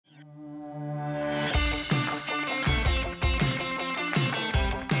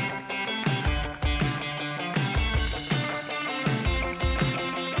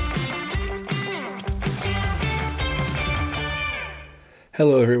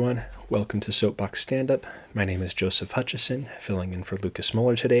Hello, everyone. Welcome to Soapbox Stand-Up. My name is Joseph Hutchison, filling in for Lucas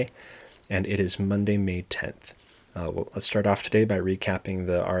Muller today, and it is Monday, May 10th. Let's start off today by recapping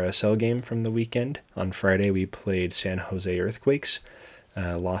the RSL game from the weekend. On Friday, we played San Jose Earthquakes,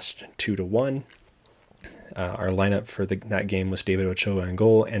 lost 2-1. Our lineup for that game was David Ochoa in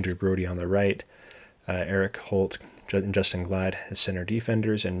goal, Andrew Brody on the right, Eric Holt and Justin Glad as center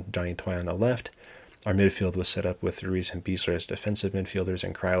defenders, and Donny Toy on the left. Our midfield was set up with Ruiz and Beasler as defensive midfielders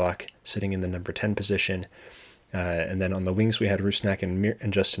and Krylak sitting in the number 10 position. And then on the wings, we had Rusnak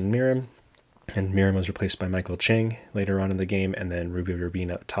and Justin Miram. And Miram was replaced by Michael Chang later on in the game. And then Ruby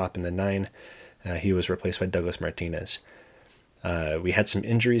Rubin up top in the 9. He was replaced by Douglas Martinez. We had some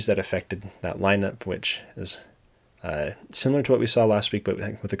injuries that affected that lineup, which is similar to what we saw last week, but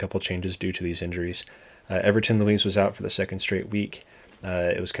with a couple changes due to these injuries. Everton Luiz was out for the second straight week.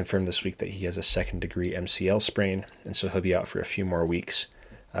 It was confirmed this week that he has a second-degree MCL sprain, and so he'll be out for a few more weeks.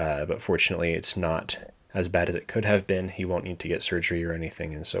 But fortunately, it's not as bad as it could have been. He won't need to get surgery or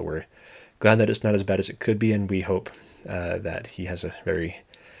anything, and so we're glad that it's not as bad as it could be, and we hope that he has a very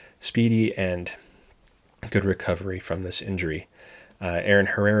speedy and good recovery from this injury. Aaron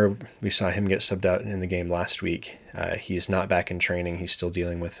Herrera, we saw him get subbed out in the game last week. He's not back in training. He's still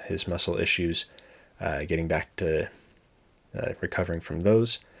dealing with his muscle issues, getting back to recovering from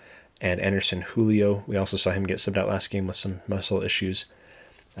those. And Anderson Julio, we also saw him get subbed out last game with some muscle issues.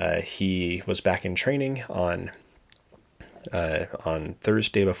 He was back in training on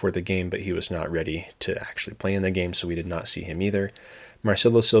Thursday before the game, but he was not ready to actually play in the game, so we did not see him either.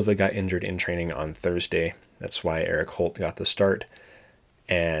 Marcelo Silva got injured in training on Thursday. That's why Eric Holt got the start,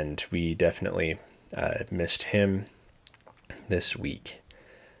 and we definitely missed him this week.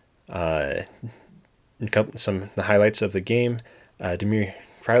 The highlights of the game. Damir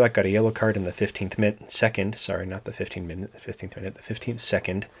Krylak got a yellow card in the 15th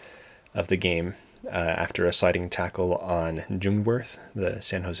second of the game after a sliding tackle on Jungwirth, the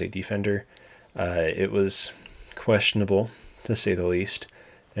San Jose defender. It was questionable, to say the least,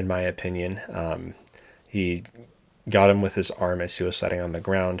 in my opinion. He got him with his arm as he was sliding on the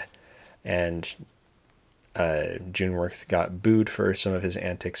ground, and Jungwirth got booed for some of his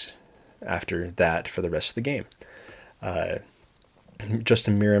antics after that for the rest of the game.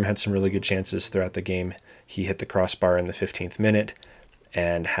 Justin Miram had some really good chances throughout the game. He hit the crossbar in the 15th minute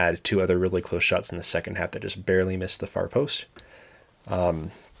and had two other really close shots in the second half that just barely missed the far post.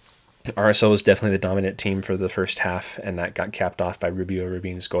 RSL was definitely the dominant team for the first half, and that got capped off by Rubio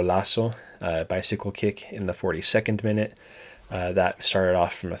Rubin's golazo, bicycle kick in the 42nd minute. That started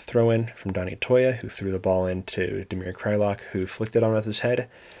off from a throw-in from Donny Toya, who threw the ball into Damir Krylak, who flicked it on with his head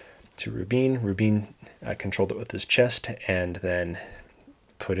to Rubin. Rubin controlled it with his chest and then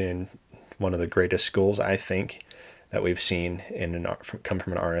put in one of the greatest goals, I think, that we've seen come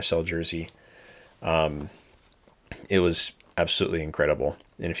from an RSL jersey. It was absolutely incredible.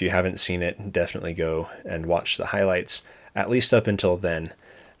 And if you haven't seen it, definitely go and watch the highlights, at least up until then,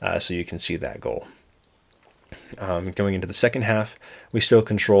 so you can see that goal. Going into the second half, we still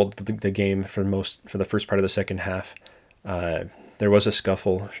controlled the game for the first part of the second half. There was a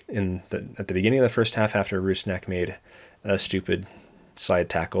scuffle at the beginning of the first half after Rusnak made a stupid slide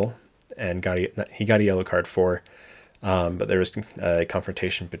tackle and he got a yellow card for. But there was a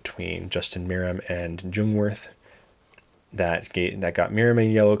confrontation between Justin Miram and Jungwirth that got Miram a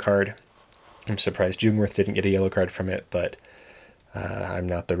yellow card. I'm surprised Jungwirth didn't get a yellow card from it, but I'm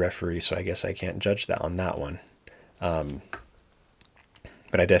not the referee, so I guess I can't judge that on that one. But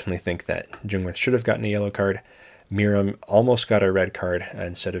I definitely think that Jungwirth should have gotten a yellow card. Miram almost got a red card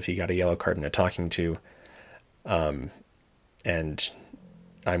instead of he got a yellow card and a talking to. And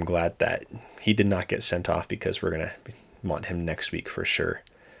I'm glad that he did not get sent off, because we're going to want him next week for sure.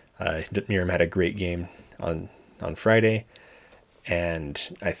 Miram had a great game on Friday,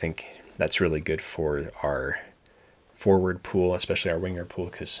 and I think that's really good for our forward pool, especially our winger pool,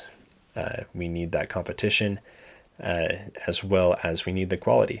 because we need that competition as well as we need the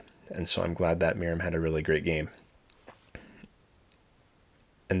quality. And so I'm glad that Miram had a really great game.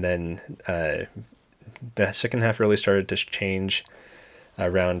 And then the second half really started to change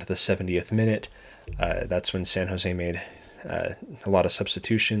around the 70th minute. That's when San Jose made a lot of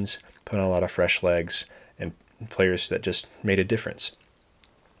substitutions, put on a lot of fresh legs, and players that just made a difference.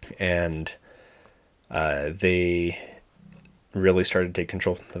 And they really started to take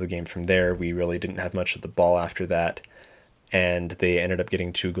control of the game from there. We really didn't have much of the ball after that. And they ended up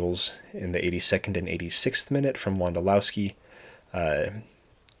getting 2 goals in the 82nd and 86th minute from Wondolowski.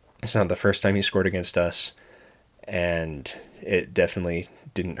 It's not the first time he scored against us, and it definitely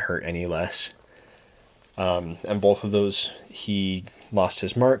didn't hurt any less. And both of those, he lost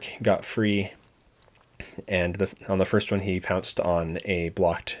his mark, got free, and on the first one he pounced on a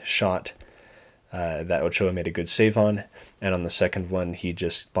blocked shot that Ochoa made a good save on, and on the second one he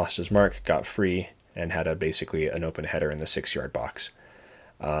just lost his mark, got free, and had basically an open header in the 6-yard box.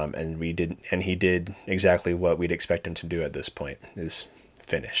 And he did exactly what we'd expect him to do at this point, is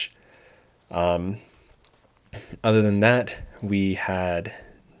finish. Other than that, we had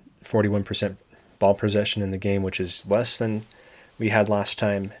 41% ball possession in the game, which is less than we had last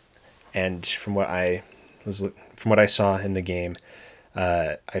time. And from what I saw in the game,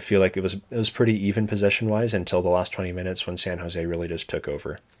 I feel like it was pretty even possession-wise until the last 20 minutes when San Jose really just took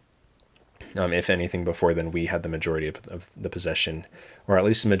over. If anything, before then we had the majority of the possession, or at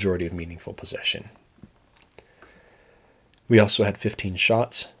least the majority of meaningful possession. We also had 15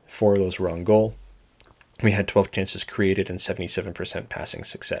 shots. 4 of those were on goal. We had 12 chances created and 77% passing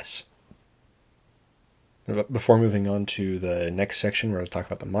success. Before moving on to the next section, where we'll talk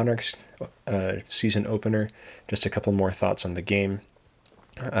about the Monarchs season opener, just a couple more thoughts on the game.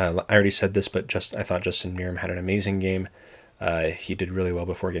 I already said this, but I thought Justin Meram had an amazing game. He did really well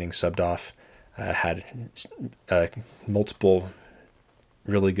before getting subbed off. Had multiple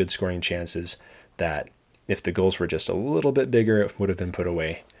really good scoring chances that, if the goals were just a little bit bigger, it would have been put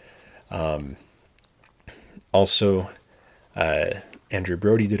away. Also, Andrew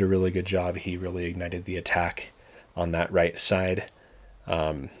Brody did a really good job. He really ignited the attack on that right side.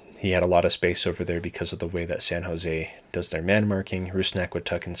 He had a lot of space over there because of the way that San Jose does their man marking. Rusnak would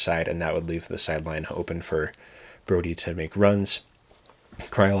tuck inside, and that would leave the sideline open for Brody to make runs.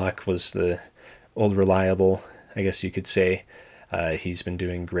 Krylak was the old reliable, I guess you could say. He's been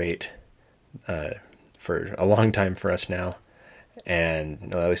doing great for a long time for us now,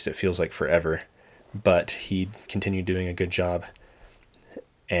 and at least it feels like forever. But he continued doing a good job.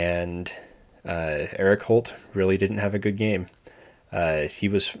 And Eric Holt really didn't have a good game. He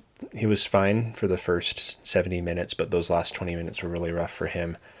was fine for the first 70 minutes, but those last 20 minutes were really rough for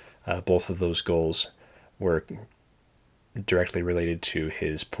him. Both of those goals were directly related to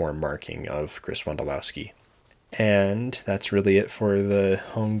his poor marking of Chris Wondolowski. And that's really it for the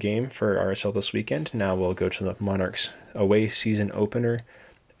home game for RSL this weekend. Now we'll go to the Monarchs away season opener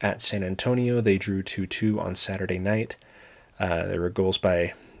at San Antonio. They drew 2-2 on Saturday night. There were goals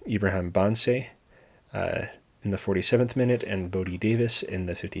by Ibrahim Banse in the 47th minute and Bodie Davis in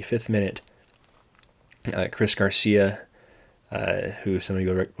the 55th minute. Chris Garcia, who some of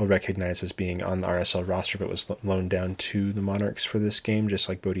you will recognize as being on the RSL roster but was loaned down to the Monarchs for this game, just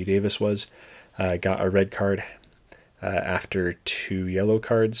like Bodie Davis was, got a red card after 2 yellow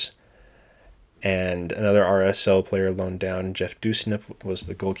cards. And another RSL player loaned down, Jeff Dusnip, was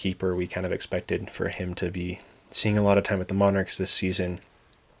the goalkeeper. We kind of expected for him to be seeing a lot of time with the Monarchs this season,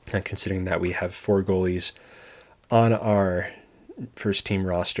 and considering that we have 4 goalies on our first team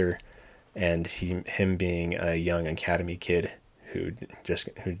roster, and him being a young academy kid who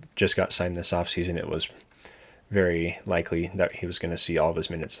just got signed this offseason, it was very likely that he was going to see all of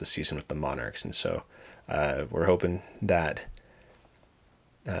his minutes this season with the Monarchs. And so we're hoping that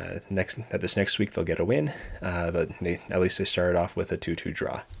this next week they'll get a win, but at least they started off with a 2-2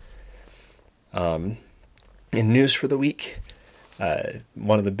 draw. In news for the week,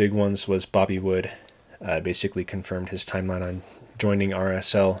 one of the big ones was Bobby Wood basically confirmed his timeline on joining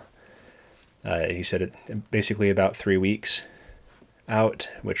RSL. He said it basically about 3 weeks out,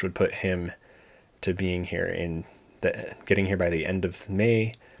 which would put him to being here getting here by the end of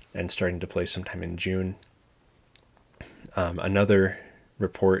May and starting to play sometime in June. Another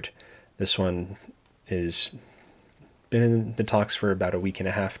report, this one is been in the talks for about a week and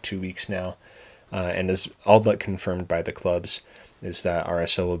a half, 2 weeks now, and is all but confirmed by the clubs, is that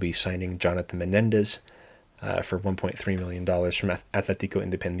RSL will be signing Jonathan Menendez for $1.3 million from Atletico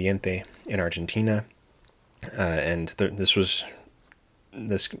Independiente in Argentina. And this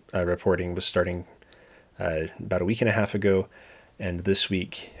reporting was starting about a week and a half ago, and this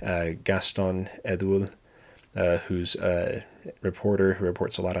week Gaston Edul, who's a reporter who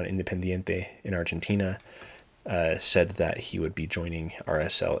reports a lot on Independiente in Argentina, said that he would be joining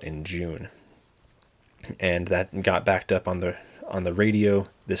RSL in June. And that got backed up on the radio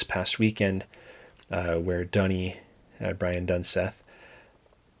this past weekend, where Dunny, Brian Dunseth,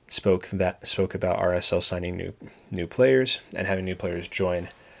 spoke about RSL signing new players and having new players join,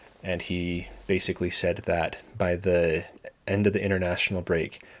 and he basically said that by the end of the international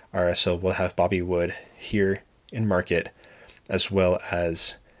break, RSL will have Bobby Wood here in market, as well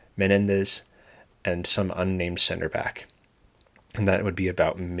as Menendez and some unnamed center back. And that would be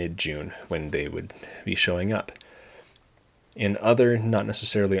about mid-June when they would be showing up. In other, not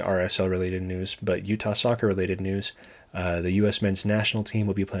necessarily RSL-related news, but Utah soccer-related news, The U.S. men's national team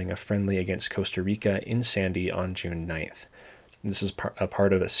will be playing a friendly against Costa Rica in Sandy on June 9th. This is a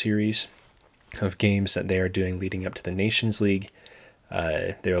part of a series of games that they are doing leading up to the Nations League.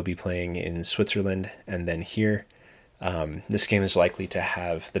 They will be playing in Switzerland and then here. This game is likely to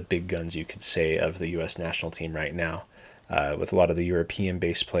have the big guns, you could say, of the U.S. national team right now, with a lot of the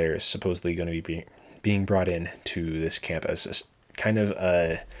European-based players supposedly going to be being brought in to this camp as a kind of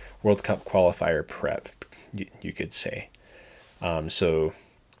a World Cup qualifier prep, you could say. So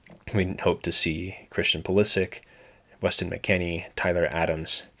we hope to see Christian Pulisic, Weston McKennie, Tyler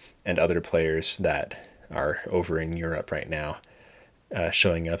Adams, and other players that are over in Europe right now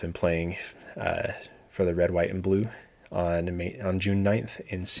showing up and playing for the red, white, and blue on June 9th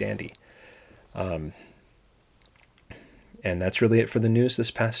in Sandy. And that's really it for the news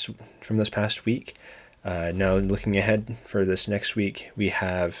from this past week. Now looking ahead for this next week, we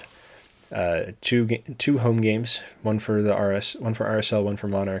have two home games, one for RSL, one for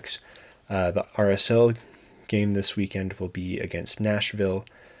Monarchs. The RSL game this weekend will be against Nashville.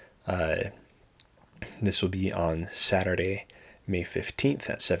 This will be on Saturday, May 15th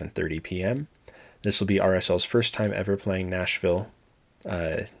at 7:30 p.m. This will be RSL's first time ever playing Nashville.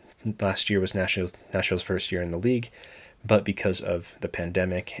 Last year was Nashville's first year in the league, but because of the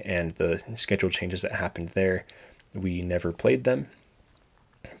pandemic and the schedule changes that happened there, we never played them.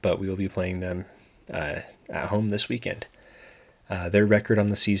 But we will be playing them at home this weekend. Their record on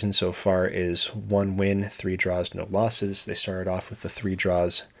the season so far is 1 win, 3 draws, no losses. They started off with the 3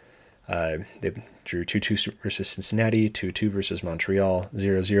 draws. They drew 2-2 versus Cincinnati, 2-2 versus Montreal,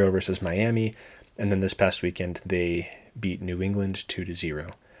 0-0 versus Miami, and then this past weekend they beat New England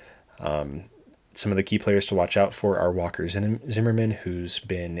 2-0. Some of the key players to watch out for are Walker Zimmerman, who's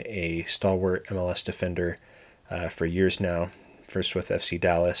been a stalwart MLS defender for years now, first with FC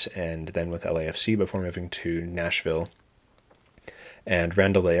Dallas and then with LAFC before moving to Nashville. And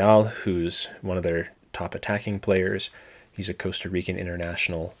Randall Leal, who's one of their top attacking players. He's a Costa Rican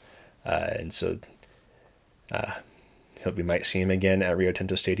international, and so we might see him again at Rio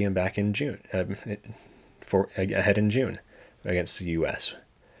Tinto Stadium back in June, ahead in June against the U.S.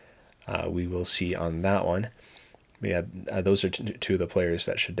 We will see on that one. Yeah, those are two of the players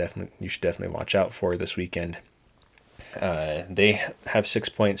that you should definitely watch out for this weekend. They have 6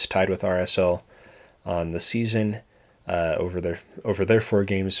 points, tied with RSL on the season over their 4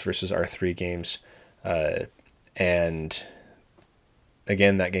 games versus our 3 games, and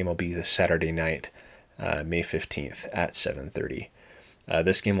again that game will be this Saturday night, May 15th at 7:30.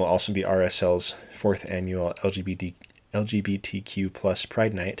 This game will also be RSL's 4th annual LGBTQ plus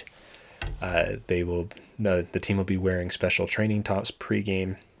Pride Night. The team will be wearing special training tops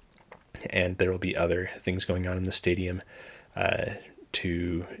pre-game, and there will be other things going on in the stadium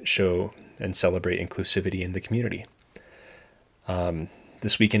to show and celebrate inclusivity in the community.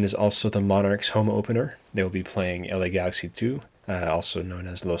 This weekend is also the Monarchs home opener. They will be playing LA Galaxy 2, also known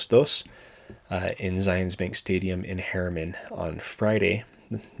as Los Dos, in Zions Bank Stadium in Harriman on Friday,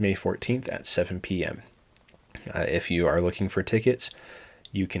 May 14th at 7 p.m. If you are looking for tickets,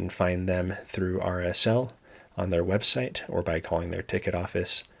 you can find them through RSL on their website or by calling their ticket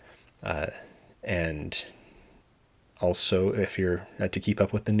office. And also, if you're to keep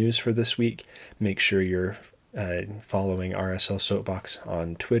up with the news for this week, make sure you're following RSL Soapbox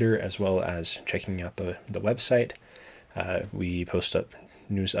on Twitter as well as checking out the website. We post up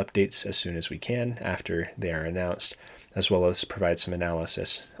news updates as soon as we can after they are announced, as well as provide some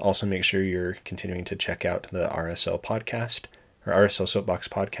analysis. Also, make sure you're continuing to check out the RSL podcast or RSL Soapbox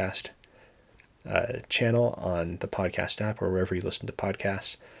podcast channel on the podcast app or wherever you listen to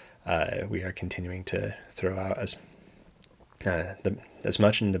podcasts. We are continuing to throw out as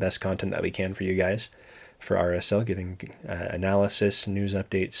much and the best content that we can for you guys for RSL, giving analysis, news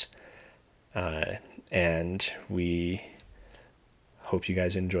updates, and we hope you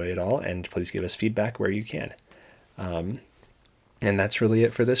guys enjoy it all, and please give us feedback where you can. And that's really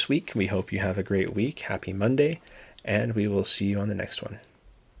it for this week. We hope you have a great week. Happy Monday, and we will see you on the next one.